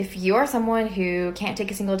If you're someone who can't take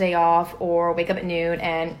a single day off or wake up at noon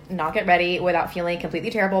and not get ready without feeling completely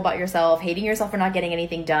terrible about yourself, hating yourself for not getting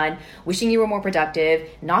anything done, wishing you were more productive,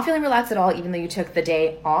 not feeling relaxed at all even though you took the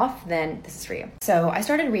day off, then this is for you. So I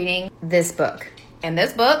started reading this book. And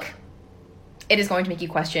this book, it is going to make you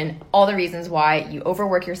question all the reasons why you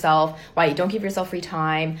overwork yourself, why you don't give yourself free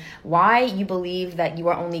time, why you believe that you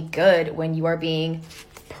are only good when you are being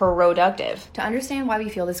productive. To understand why we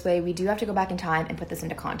feel this way, we do have to go back in time and put this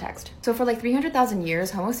into context. So for like 300,000 years,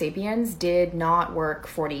 Homo sapiens did not work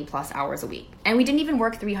 40 plus hours a week. And we didn't even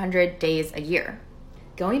work 300 days a year.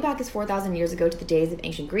 Going back as 4,000 years ago to the days of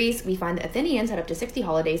ancient Greece, we find the Athenians had up to 60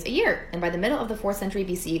 holidays a year. And by the middle of the 4th century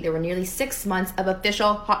BC, there were nearly 6 months of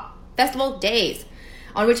official festival days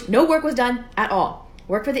on which no work was done at all.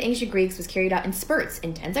 Work for the ancient Greeks was carried out in spurts,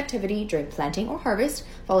 intense activity during planting or harvest,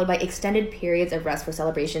 followed by extended periods of rest for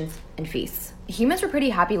celebrations and feasts. Humans were pretty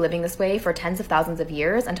happy living this way for tens of thousands of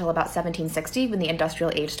years until about 1760 when the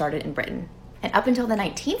industrial age started in Britain. And up until the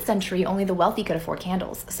 19th century, only the wealthy could afford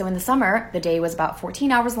candles. So in the summer, the day was about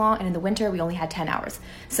 14 hours long, and in the winter, we only had 10 hours.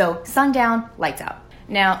 So sundown, lights out.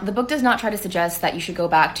 Now, the book does not try to suggest that you should go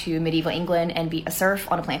back to medieval England and be a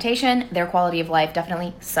serf on a plantation. Their quality of life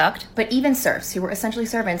definitely sucked. But even serfs, who were essentially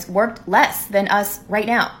servants, worked less than us right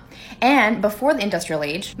now. And before the industrial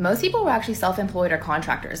age, most people were actually self-employed or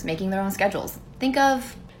contractors, making their own schedules. Think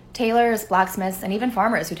of tailors, blacksmiths, and even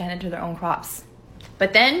farmers who tended to their own crops.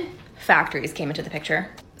 But then factories came into the picture.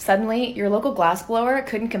 Suddenly, your local glassblower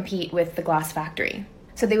couldn't compete with the glass factory.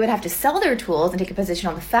 So they would have to sell their tools and take a position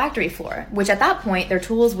on the factory floor, which at that point, their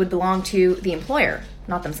tools would belong to the employer,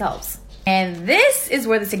 not themselves. And this is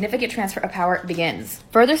where the significant transfer of power begins,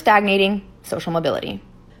 further stagnating social mobility.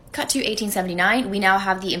 Cut to 1879, we now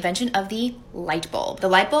have the invention of the light bulb. The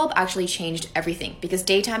light bulb actually changed everything because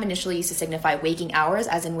daytime initially used to signify waking hours,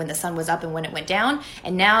 as in when the sun was up and when it went down,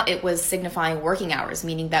 and now it was signifying working hours,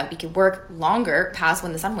 meaning that we could work longer past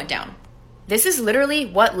when the sun went down. This is literally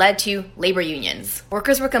what led to labor unions.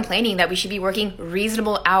 Workers were complaining that we should be working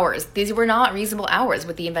reasonable hours. These were not reasonable hours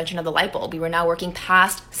with the invention of the light bulb. We were now working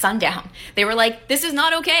past sundown. They were like, this is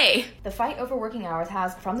not okay. The fight over working hours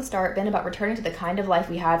has, from the start, been about returning to the kind of life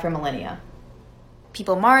we had for millennia.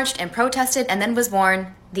 People marched and protested, and then was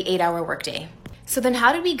born the 8-hour workday. So then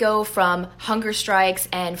how did we go from hunger strikes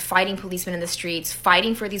and fighting policemen in the streets,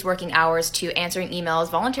 fighting for these working hours, to answering emails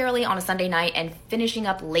voluntarily on a Sunday night and finishing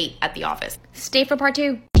up late at the office? Stay for part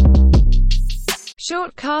 2.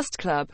 Short Cast Club